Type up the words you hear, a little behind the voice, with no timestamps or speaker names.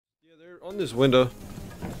They're on this window.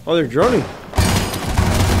 Oh, they're droning.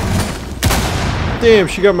 Damn,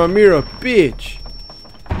 she got my mirror, bitch.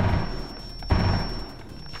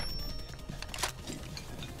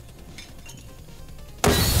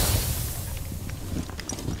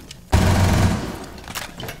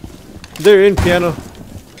 They're in piano.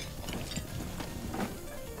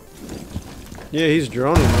 Yeah, he's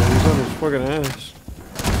droning. He's on his fucking ass.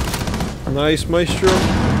 Nice, Maestro.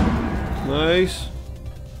 Nice.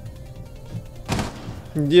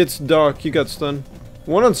 It's dark. You got stunned.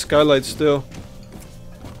 One on skylight still.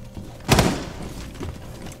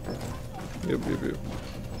 Yep.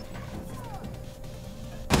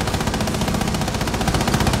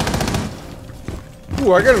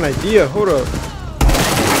 Ooh, I got an idea. Hold up.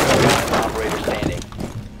 Operator standing.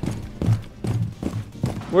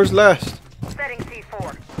 Where's last? Setting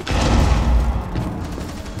C4.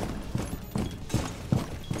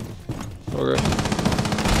 Okay.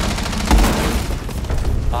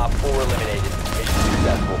 Op 4 eliminated. Mission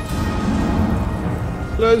successful.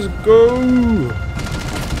 Let's go.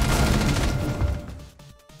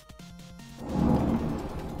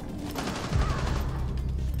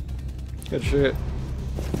 Good shit.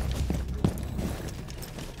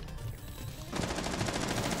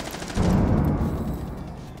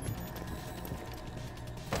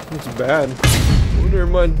 It's bad. Oh, never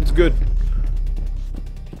mind. It's good.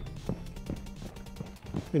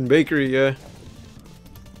 In bakery, yeah.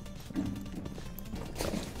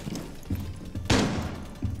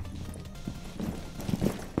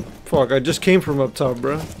 Fuck, I just came from up top,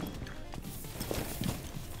 bro.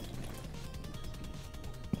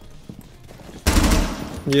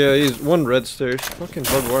 Yeah, he's one red stairs. Fucking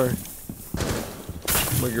barbed wire.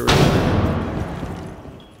 Get rid of it.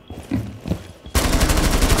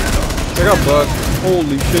 I got bugged.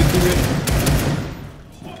 Holy shit, teammate.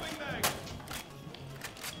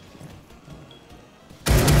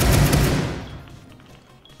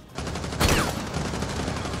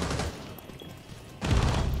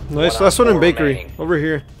 Nice, last one in bakery. Remaining. Over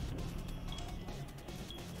here.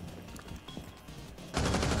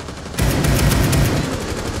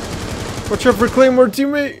 Watch out for Claymore,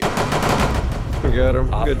 teammate! We got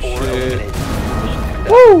him. Op Good 4 shit. eliminated. Mission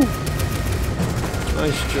successful. Woo!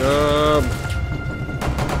 Nice job.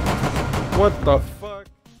 What the fuck?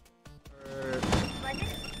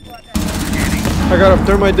 I got him.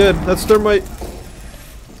 Thermite dead. That's Thermite.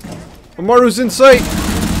 Amaru's in sight.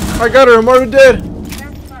 I got her. Amaru dead.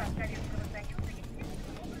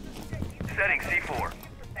 Setting C4.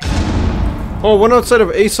 Oh, one outside of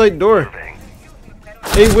A site door.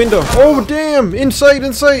 A window. Oh, damn. In sight,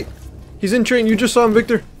 in sight. He's in train. You just saw him,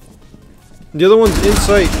 Victor. The other one's in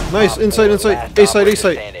sight. Nice. Inside, inside. A site, A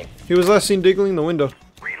site. He was last seen diggling the window.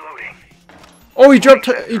 Reloading. Oh, he dropped,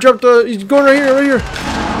 he's going right here, right here.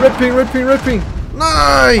 Red ping, red ping, red ping.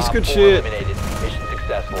 Nice. Good shit. Eliminated. Mission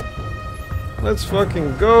successful. Let's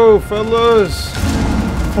fucking go, fellas.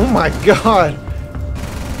 Oh my god.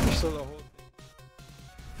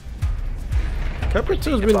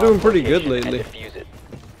 Caprito's been doing pretty good lately. Defuse it.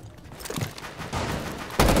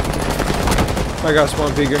 I got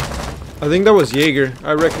Spawn Peeker. I think that was Jaeger.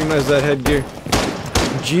 I recognize that headgear.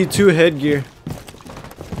 G2 headgear.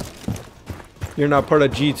 You're not part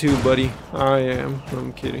of G2, buddy. I am.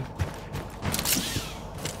 I'm kidding.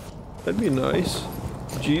 That'd be nice.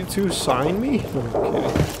 G2 sign me? No, I'm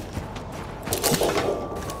kidding.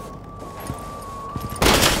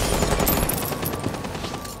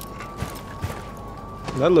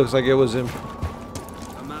 That looks like it was him.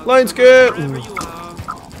 Line skip!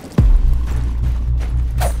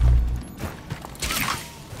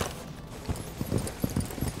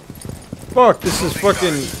 Fuck, this is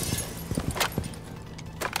fucking...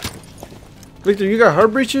 Victor, you got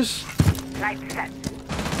hard breaches? Light set.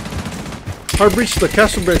 Hard breach the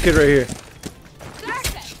castle barricade right here.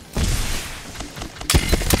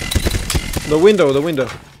 The window, the window.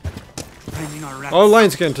 Oh, line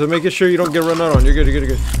scan to make sure you don't get run out on. You're good, you're good,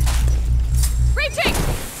 you're good. Reaching!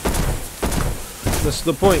 That's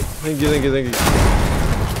the point. Thank you, thank you, thank you.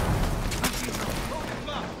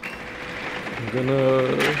 I'm gonna...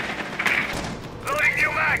 Loading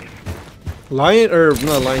new mag. Lion, or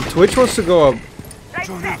not Lion, Twitch wants to go up. Light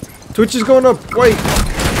set. Twitch is going up, white.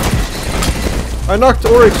 I knocked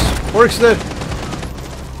Oryx. Oryx dead.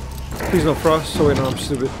 Please no frost. So wait, no, I'm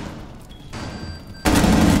stupid.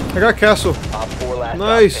 I got castle. Op 4 last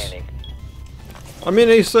Nice. stop standing. I'm in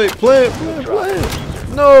A site. Plant, plant,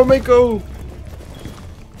 plant. No, Mako.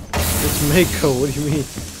 It's Mako. What do you mean?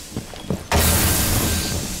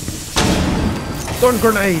 Stun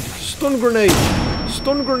grenade. Stun grenade.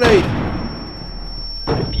 Stun grenade.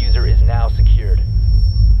 The diffuser is now secured.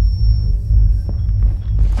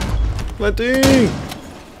 Planting!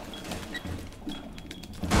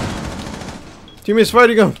 Teammates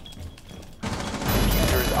fighting him!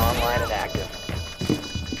 User is online and active.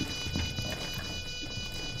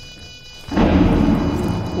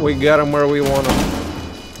 We got him where we want him.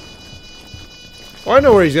 Oh, I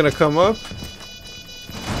know where he's gonna come up.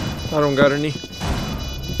 I don't got any.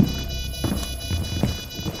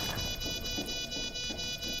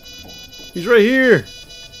 He's right here.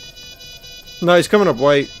 No, he's coming up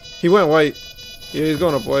white. He went white. Yeah, he's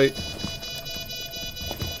going up white.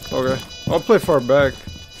 Okay. I'll play far back.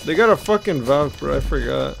 They got a fucking Valk, bro. I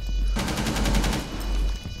forgot.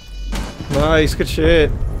 Nice. Good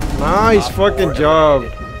shit. Nice fucking job.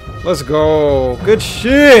 Let's go. Good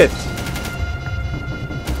shit.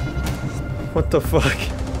 What the fuck?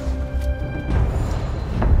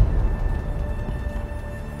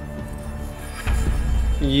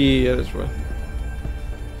 Yeah, that's right.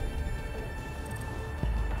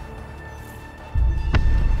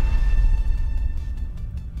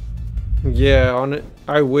 Yeah, on it.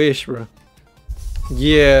 I wish, bro.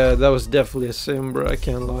 Yeah, that was definitely a sim, bro. I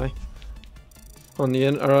can't lie. On the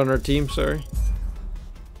end, or on our team, sorry.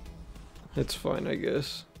 It's fine, I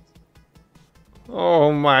guess.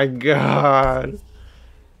 Oh my god.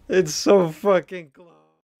 It's so fucking close.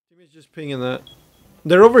 Teammate's just pinging that.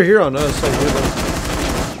 They're over here on us. I hear them.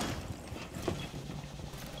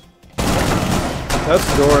 That's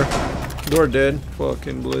door. Door dead.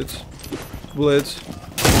 Fucking blitz. Blitz.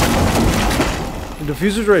 The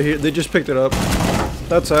diffuser's right here. They just picked it up.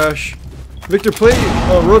 That's Ash. Victor, play.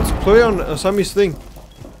 Rhodes, play on Asami's thing.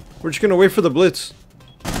 We're just gonna wait for the blitz.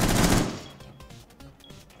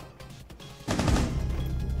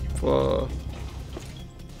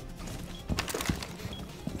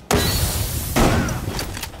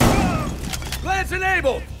 Lance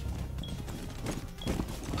enabled.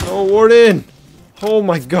 Oh, Warden! Oh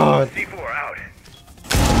my god. C4 out.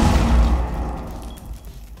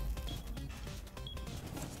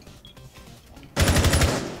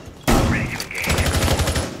 Ready to engage.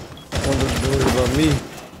 Wonder's worried about me.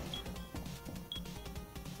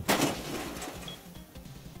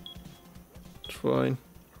 It's fine.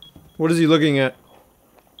 What is he looking at?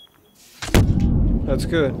 That's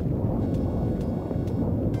good.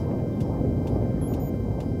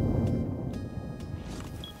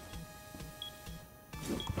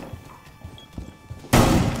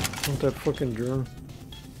 Want that fucking drone?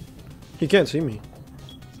 He can't see me.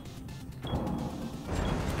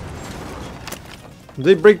 Did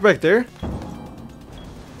they break back there?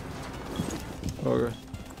 Okay.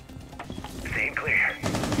 Staying clear.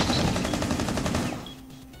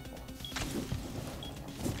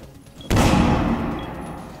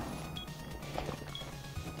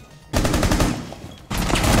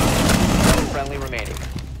 Friendly remaining.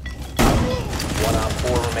 1 on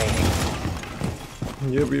 4 remaining.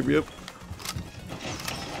 Yep.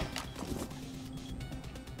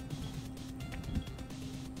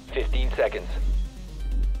 15 seconds.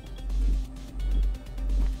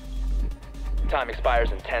 Time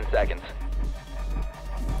expires in 10 seconds.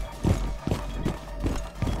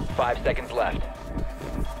 5 seconds left.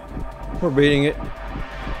 We're beating it.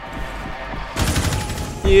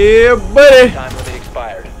 Yeah, buddy! Time limit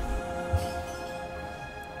expired.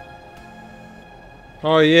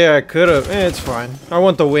 Oh yeah, I could've. It's fine. I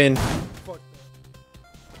want the win.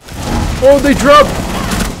 Oh, they dropped!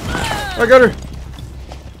 I got her.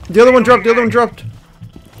 The other one dropped.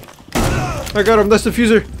 I got him. That's the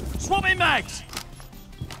fuser. Swapping mags.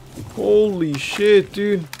 Holy shit,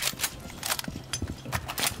 dude.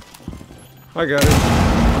 I got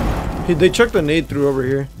it. They chucked the nade through over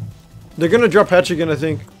here. They're gonna drop hatch again, I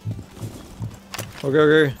think.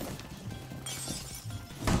 Okay.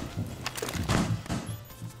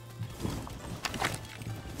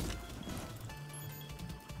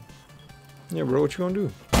 Yeah, bro, what you gonna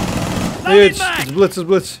do? Hey, it's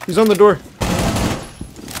Blitz. He's on the door.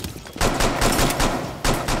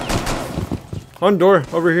 On door,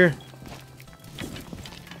 over here.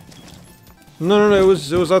 No, it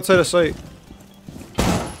was outside of sight.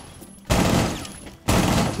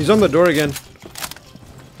 He's on the door again.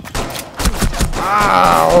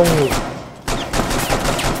 Ow!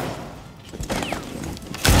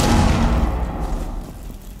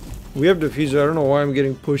 We have diffuser. I don't know why I'm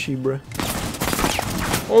getting pushy, bruh.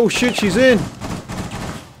 Oh shit, she's in!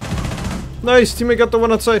 Nice, teammate got the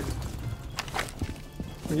one outside.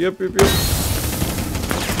 Yep.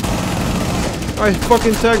 I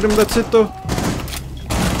fucking tagged him, that's it though.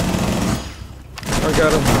 I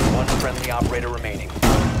got him. 1 friendly operator remaining.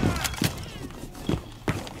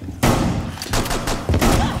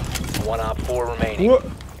 1 op 4 remaining. What?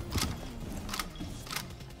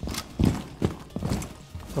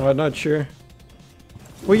 Oh, I'm not sure.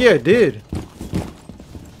 Well, yeah, it did.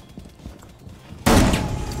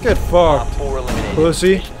 Get Op fucked, 4 eliminated.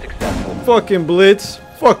 pussy. Mission successful. Fucking Blitz.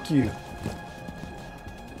 Fuck you.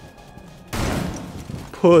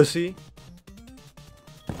 Pussy.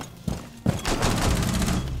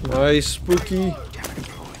 Nice, spooky.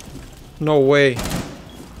 No way.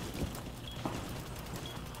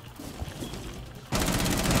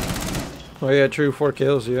 Oh yeah, true, 4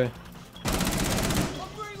 kills, yeah.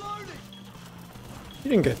 You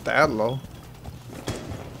didn't get that low.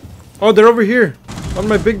 Oh, they're over here. On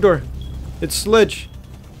my big door. It's Sledge.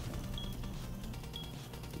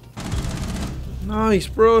 Nice,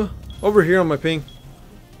 bro. Over here on my ping.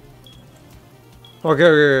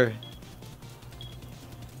 Okay.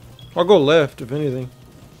 I'll go left, if anything.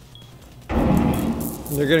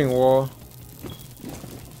 They're getting wall.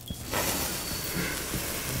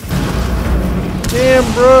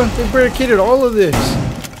 Damn, bro. They barricaded all of this.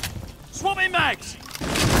 Swapping mags.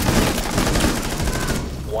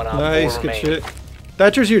 One Op 4 Nice, good remaining. shit.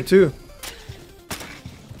 Thatcher's here too.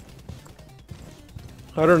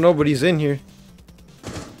 I don't know, but he's in here.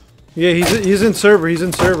 Yeah, he's in server. He's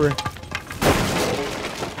in server.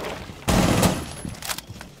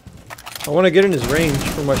 I want to get in his range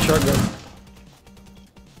for my shotgun.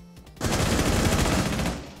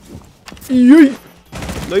 Yeet!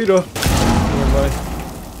 Later. Never mind.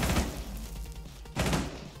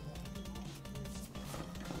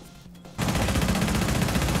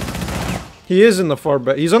 He is in the far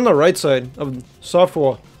back. He's on the right side of soft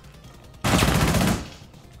wall.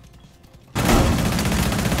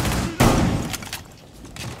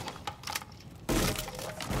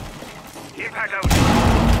 Impact out.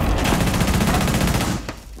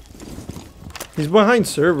 He's behind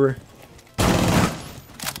server.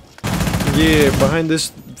 Yeah, behind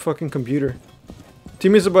this fucking computer.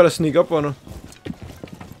 Teammate's about to sneak up on him.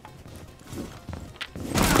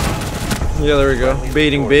 Yeah, there we go.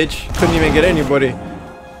 Baiting bitch. Couldn't even get anybody.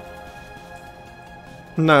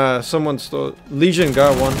 Nah, someone stole. Legion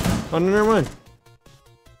got one. Oh, no, never mind.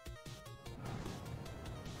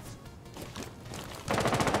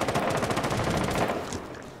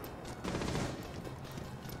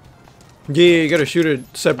 Yeah, you gotta shoot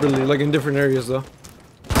it separately, like in different areas though.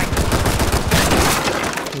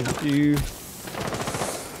 Thank you.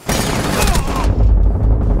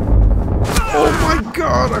 Oh my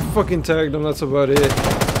god, I fucking tagged him, that's about it.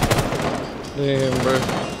 Damn, bro.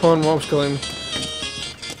 Hold on, mom's calling me.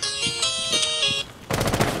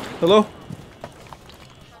 Hello?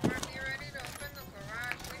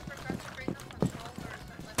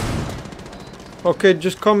 Okay,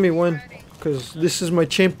 just call me when. Because this is my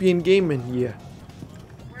champion gaming, yeah.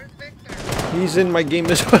 Where's Victor? He's in my game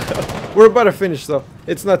as well. We're about to finish though.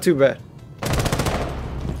 It's not too bad.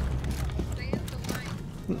 Stay in the line.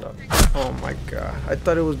 No. Oh my god. I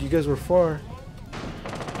thought it was you guys were far.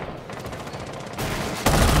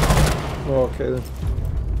 Oh, okay then.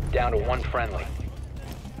 Down to 1 friendly.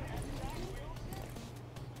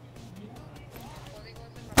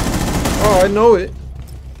 Oh, I know it.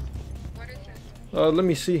 What is it? Let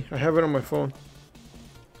me see. I have it on my phone.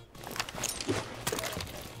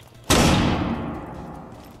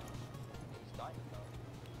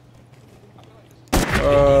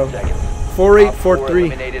 Seconds. 4843.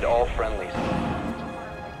 Eliminated all friendlies.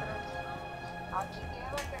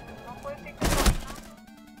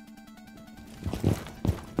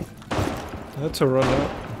 That's a run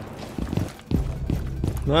out.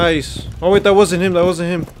 Nice. Oh wait, that wasn't him. That wasn't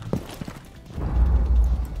him.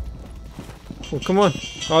 Well, come on.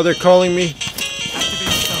 Oh, they're calling me.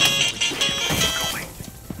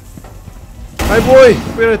 Hi, boy.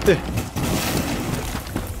 Espérate.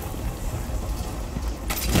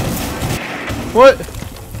 What?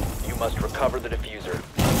 You must recover the diffuser.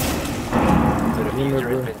 The diffuser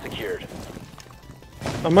has been secured.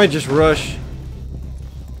 I might just rush.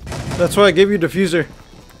 That's why I gave you diffuser.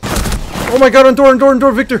 Oh my god, on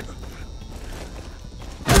door, Victor.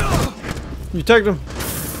 You tagged him.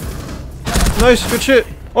 Nice, good shit.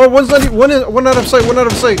 Oh, one out of sight, one out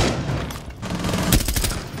of sight.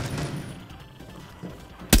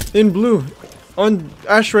 In blue. On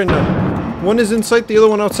Ash right now. One is in sight, the other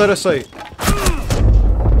one outside of sight.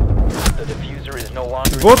 The diffuser is no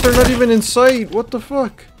longer. Both are not even in sight. What the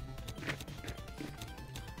fuck?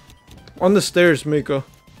 On the stairs, Mako.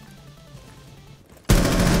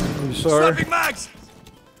 I'm sorry. Swapping mags.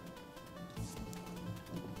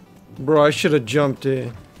 Bro, I should have jumped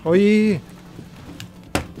in. Oh, yeah.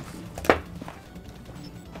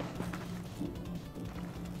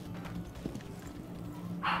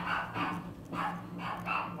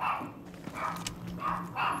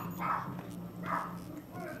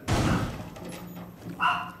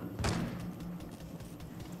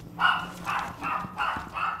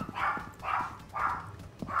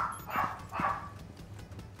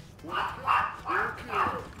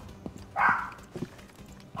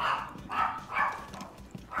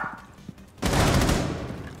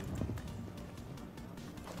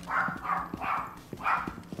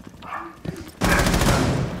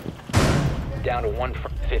 Down to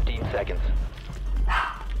 15 seconds.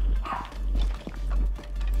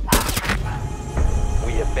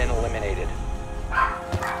 We have been eliminated.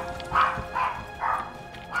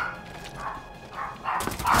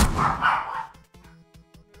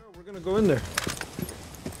 We're gonna go in there.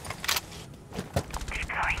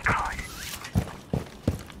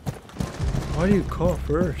 Why do you call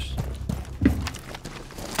first?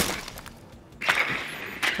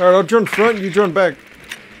 Alright, I'll drone front, you drone back.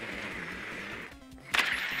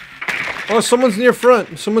 Oh, someone's near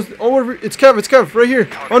front. Someone's. Oh, it's Cav, right here.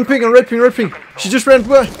 On ping, on red ping. She just ran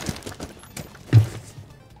by.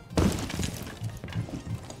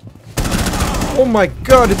 Oh my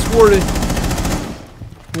god, it's Warden.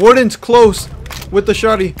 Warden's close with the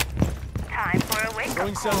shotty. Time for a wake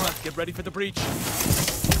Going Selma. Get ready for the breach.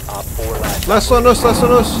 Op 4 last. Last on us.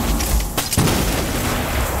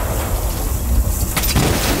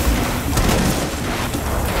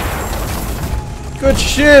 Good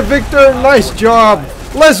shit, Victor. Nice job.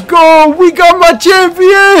 Let's go. We got my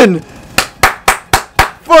champion.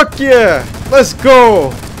 Fuck yeah. Let's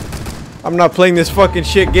go. I'm not playing this fucking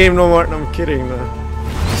shit game no more. No, I'm kidding. No.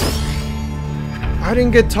 I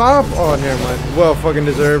didn't get top. Oh, never mind. Well, fucking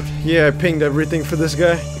deserved. Yeah, I pinged everything for this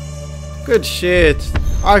guy. Good shit.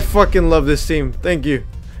 I fucking love this team. Thank you.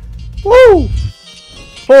 Woo.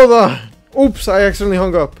 Hold on. Oops, I accidentally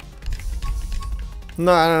hung up.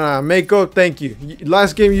 Nah. Mako, thank you.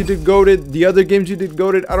 Last game you did goated. The other games you did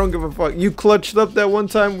goated. I don't give a fuck. You clutched up that one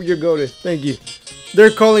time. You're goated. Thank you.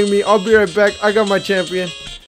 They're calling me. I'll be right back. I got my champion.